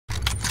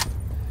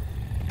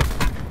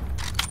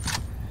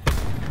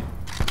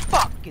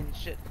fucking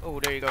shit. Oh,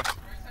 there you go.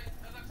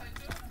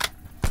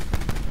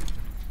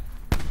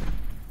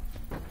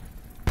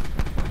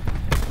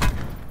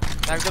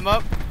 Tagged him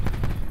up.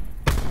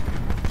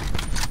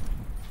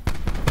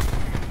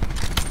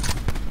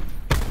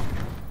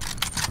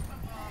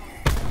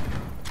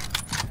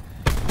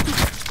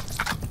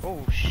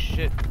 Oh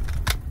shit.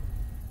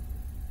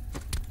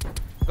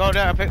 Go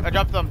there, I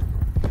dropped them.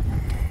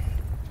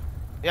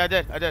 Yeah, I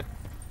did.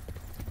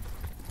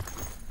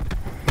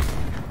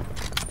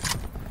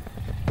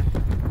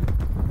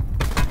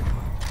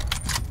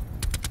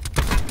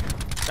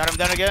 Got him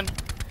down again.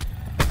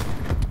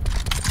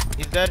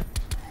 He's dead.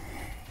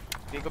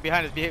 Go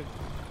behind us, behave.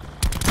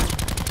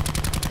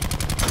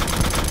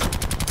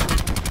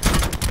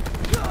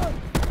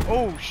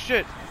 Oh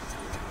shit.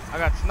 I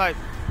got sniped.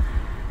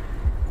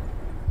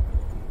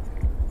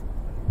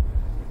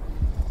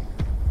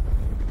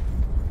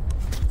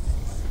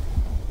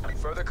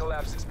 Further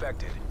collapse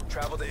expected.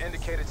 Travel to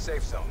indicated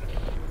safe zone.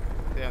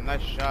 Yeah,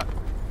 nice shot.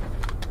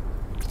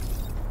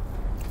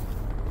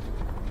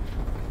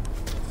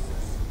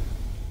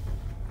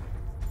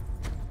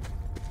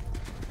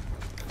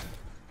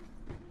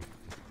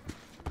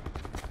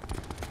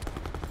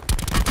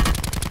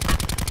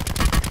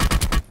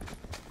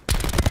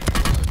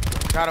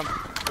 Got him.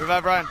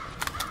 Revive Brian.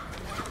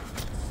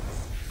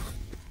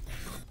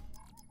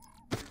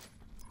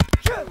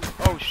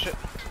 Oh shit.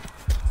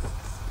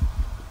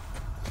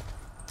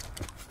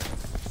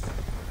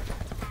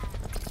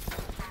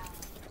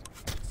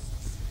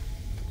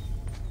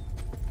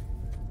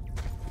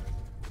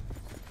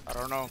 I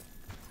don't know.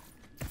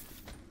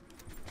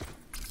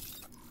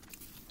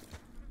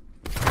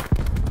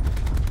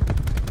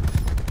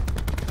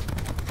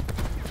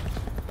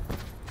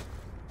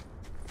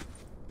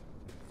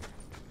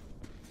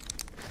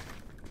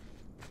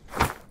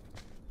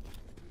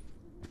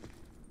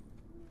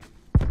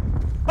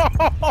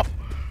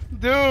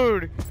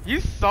 Dude, you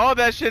saw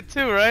that shit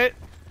too, right?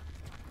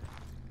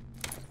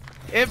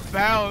 It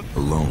bounced.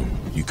 Alone,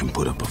 you can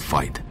put up a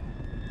fight.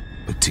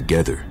 But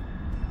together,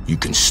 you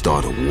can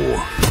start a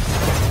war.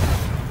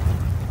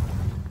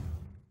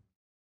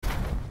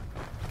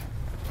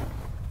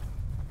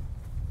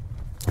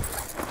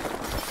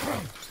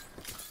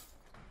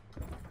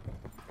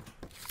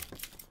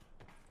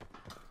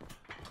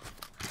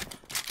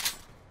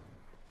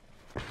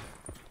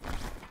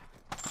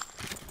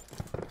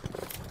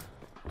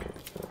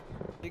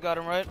 You got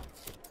him right.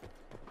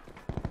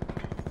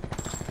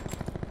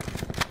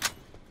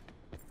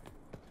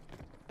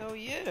 Hell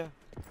yeah.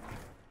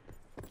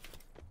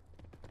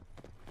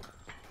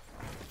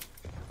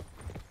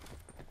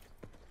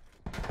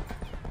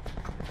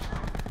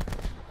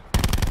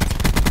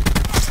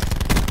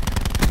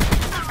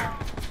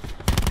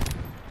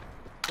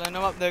 Line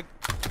him up, Nick.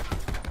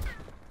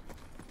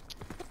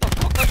 What the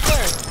fuck up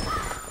there?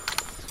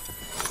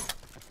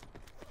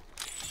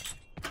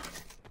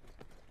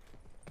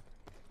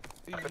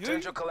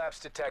 Potential collapse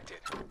detected.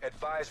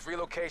 Advise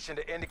relocation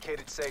to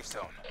indicated safe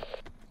zone.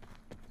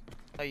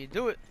 How you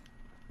do it?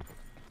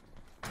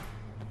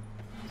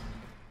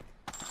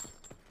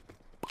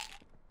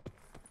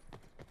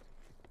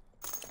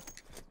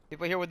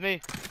 People here with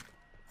me.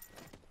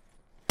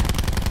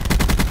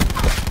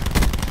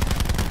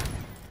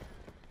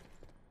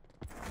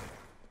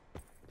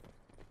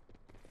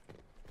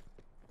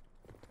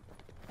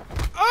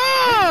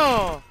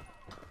 Oh!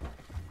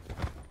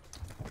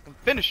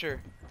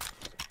 Finisher.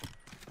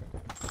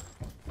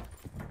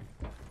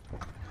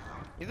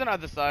 He's on the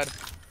other side.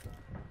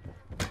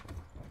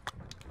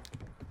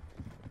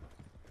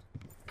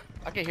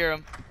 I can hear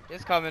him.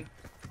 He's coming.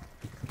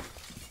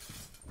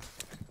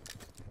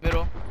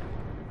 Middle.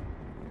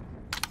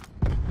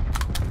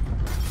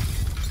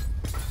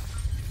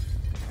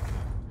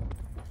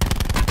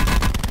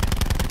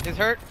 He's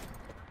hurt.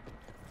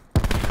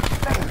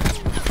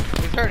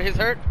 He's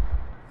hurt.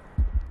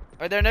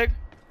 Right there, Nick.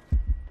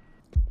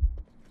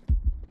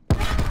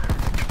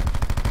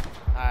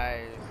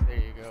 Nice. There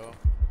you go.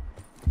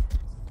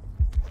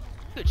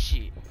 Good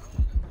shit.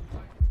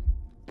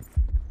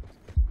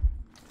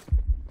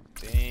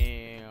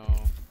 Damn.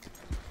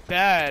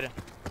 Bad.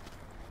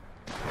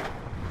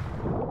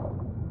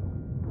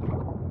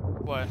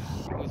 What?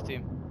 Whose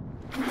team?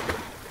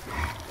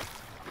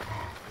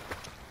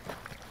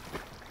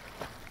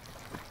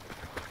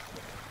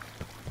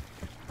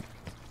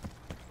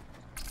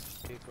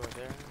 Go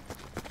there.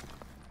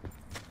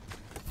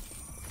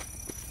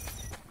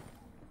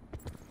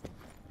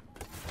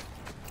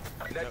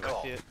 Net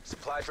call.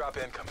 Supply drop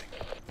incoming.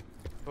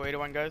 Go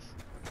 81, guys.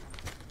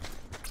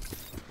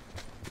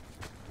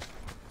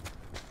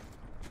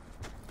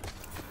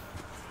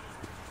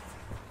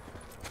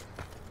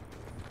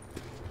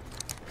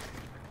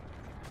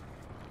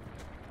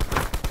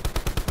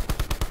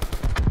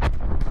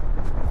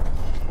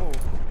 Oh,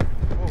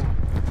 oh,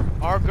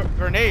 our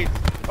grenades.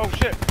 Oh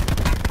shit.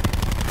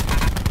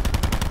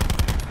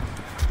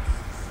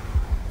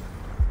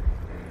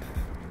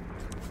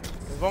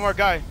 There's one more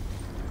guy.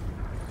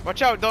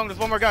 Watch out, Dong, there's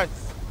one more guy.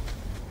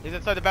 He's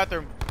inside the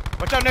bathroom.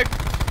 Watch out, Nick.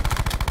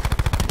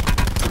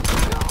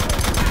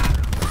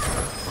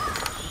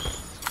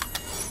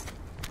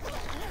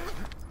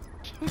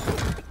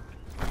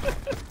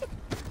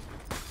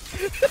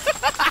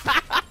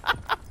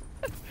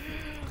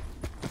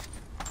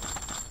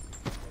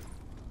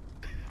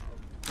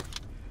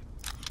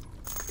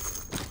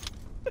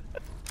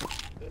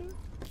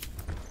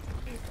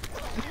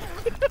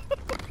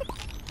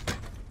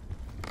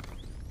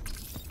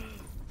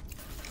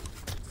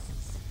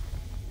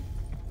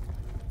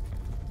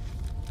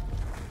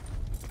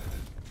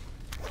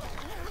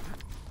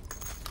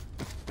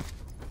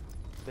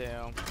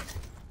 Damn.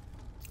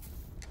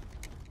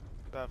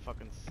 That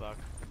fucking sucked.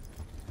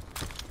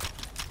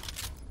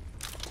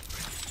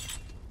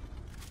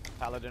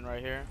 Paladin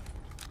right here.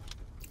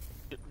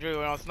 Drew, you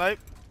wanna snipe?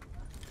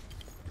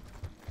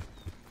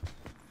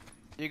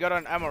 You got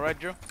an ammo, right,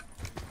 Drew?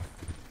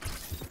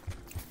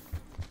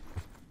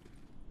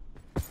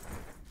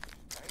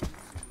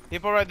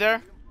 People right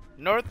there,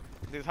 north,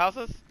 these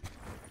houses.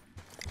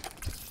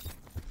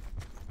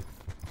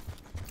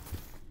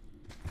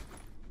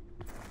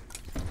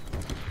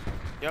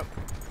 Yep.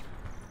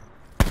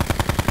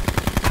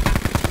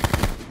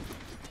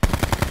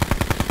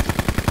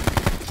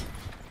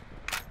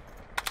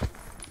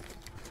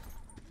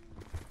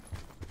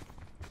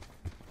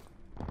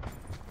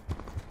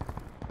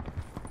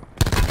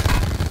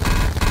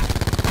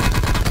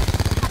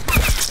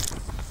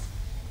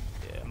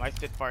 Yeah, my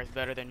Spitfire is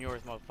better than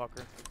yours,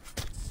 motherfucker.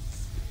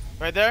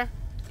 Right there,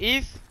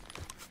 east.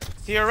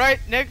 To your right,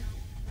 Nick.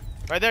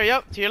 Right there,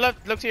 yep. To your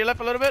left, look to your left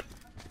a little bit.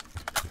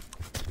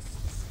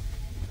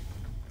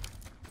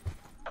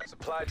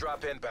 Supply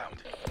drop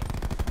inbound.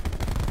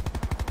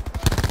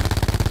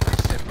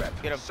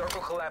 Get him.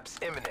 Circle collapse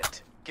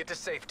imminent. Get to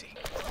safety.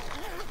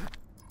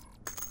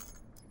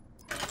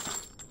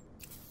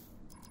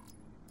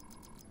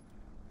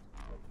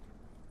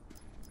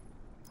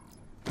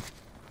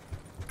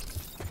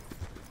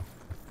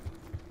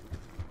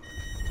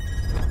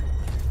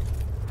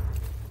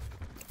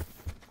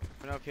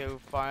 Okay, we'll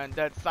find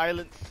that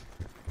silence.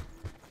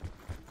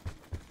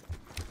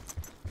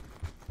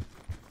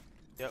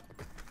 Yep.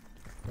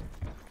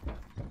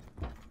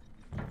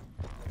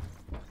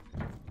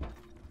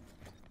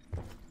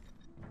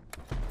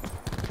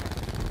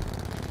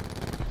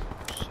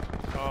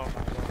 Oh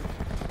my god.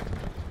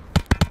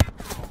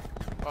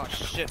 Oh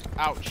shit,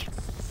 ouch.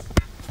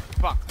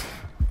 Fuck.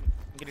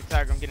 I'm getting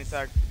tagged, I'm getting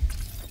tagged.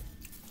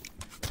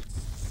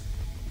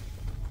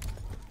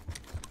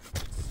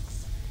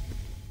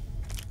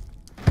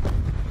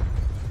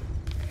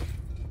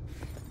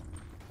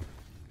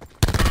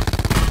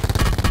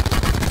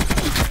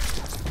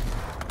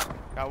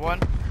 Got one.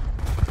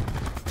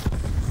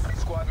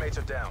 Squad mates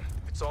are down.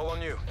 It's all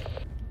on you.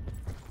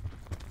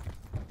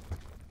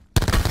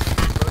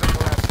 Further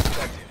collapse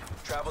expected.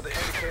 Travel to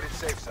indicated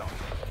safe zone.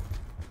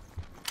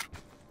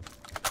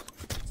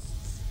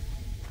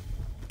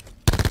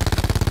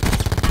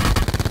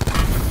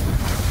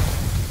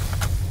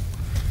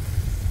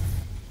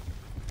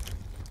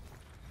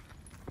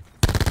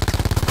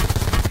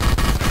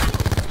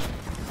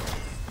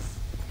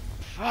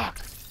 Fuck.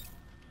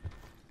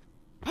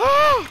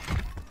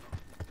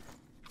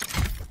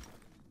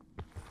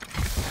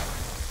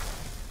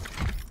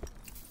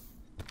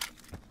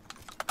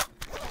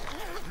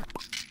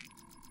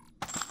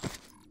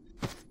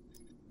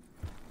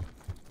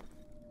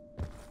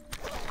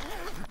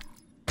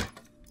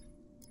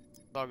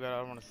 It's all good, I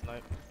don't want to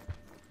snipe.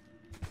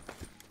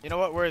 You know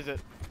what? Where is it?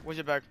 Where's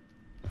your bag?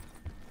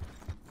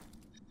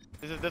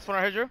 Is it this one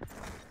right here, Drew?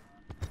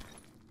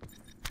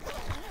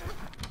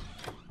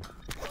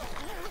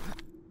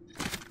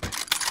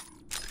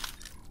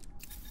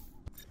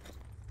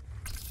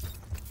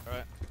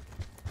 Alright.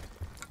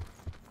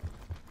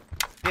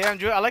 Damn,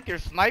 Drew, I like your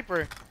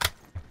sniper.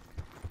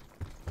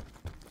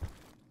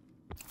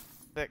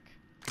 Thick.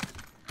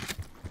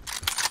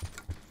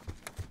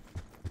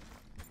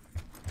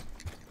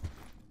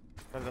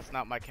 But that's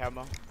not my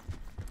camo.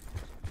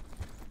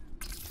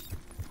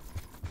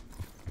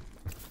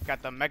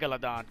 Got the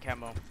Megalodon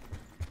camo.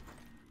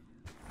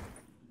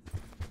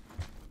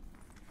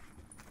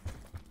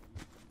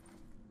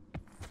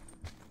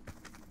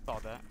 Saw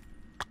that.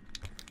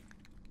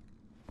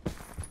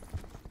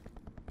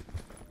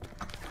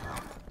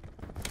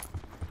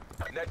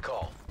 Net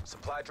call.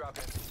 Supply drop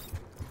in.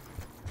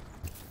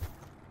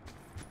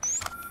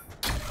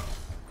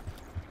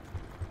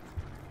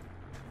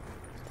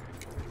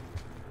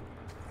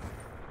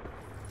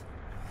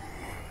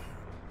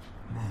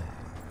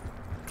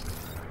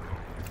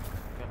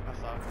 Yep, I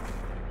saw it.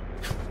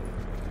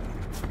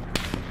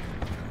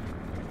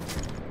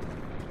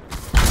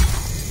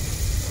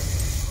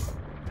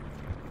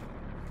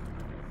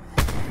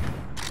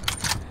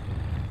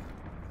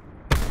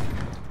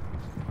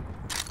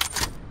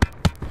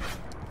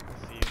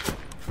 See you.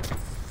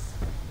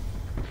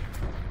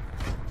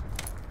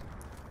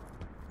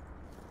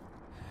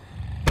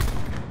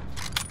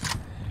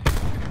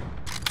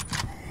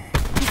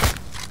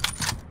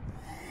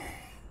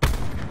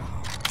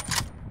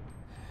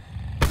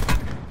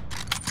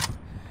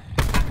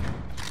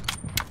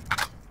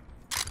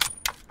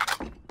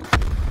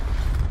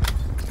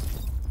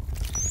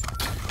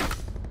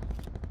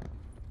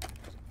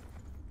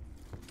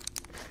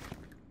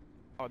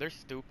 Oh, they're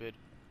stupid.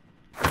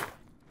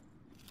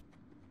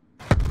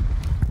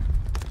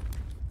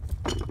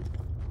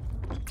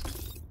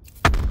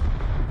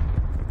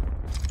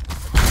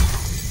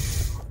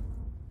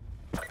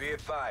 Be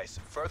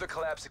advised, further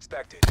collapse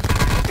expected.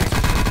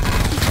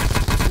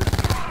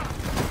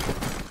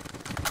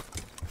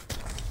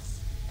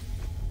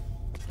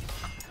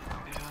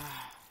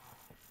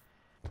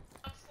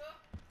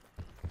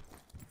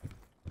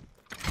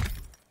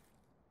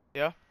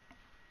 Yeah.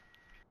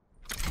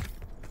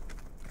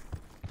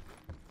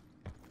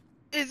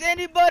 Is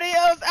anybody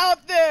else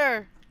out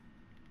there?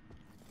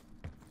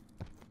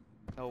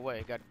 No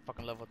way, got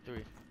fucking level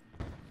 3.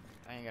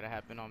 That ain't gonna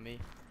happen on me.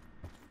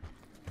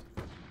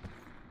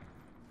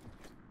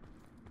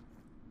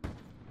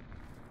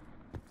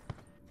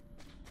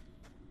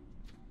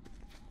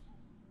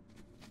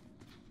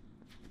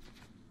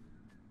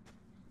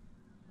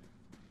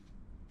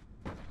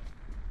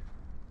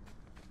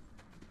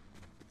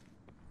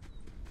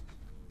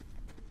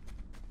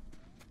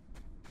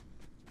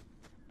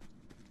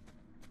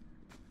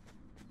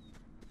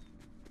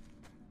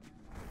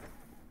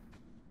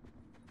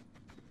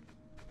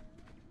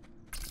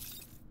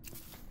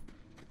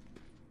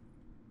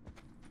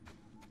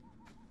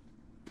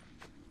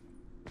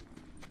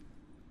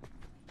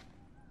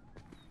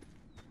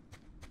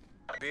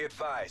 Be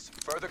advised,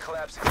 further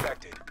collapse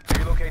expected.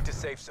 Relocate to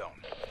safe zone.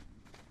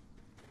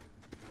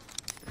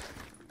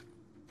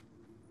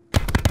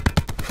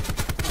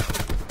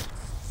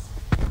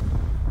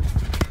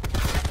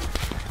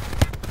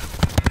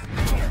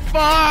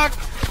 Fuck!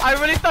 I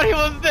really thought he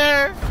was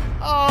there!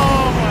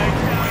 Oh my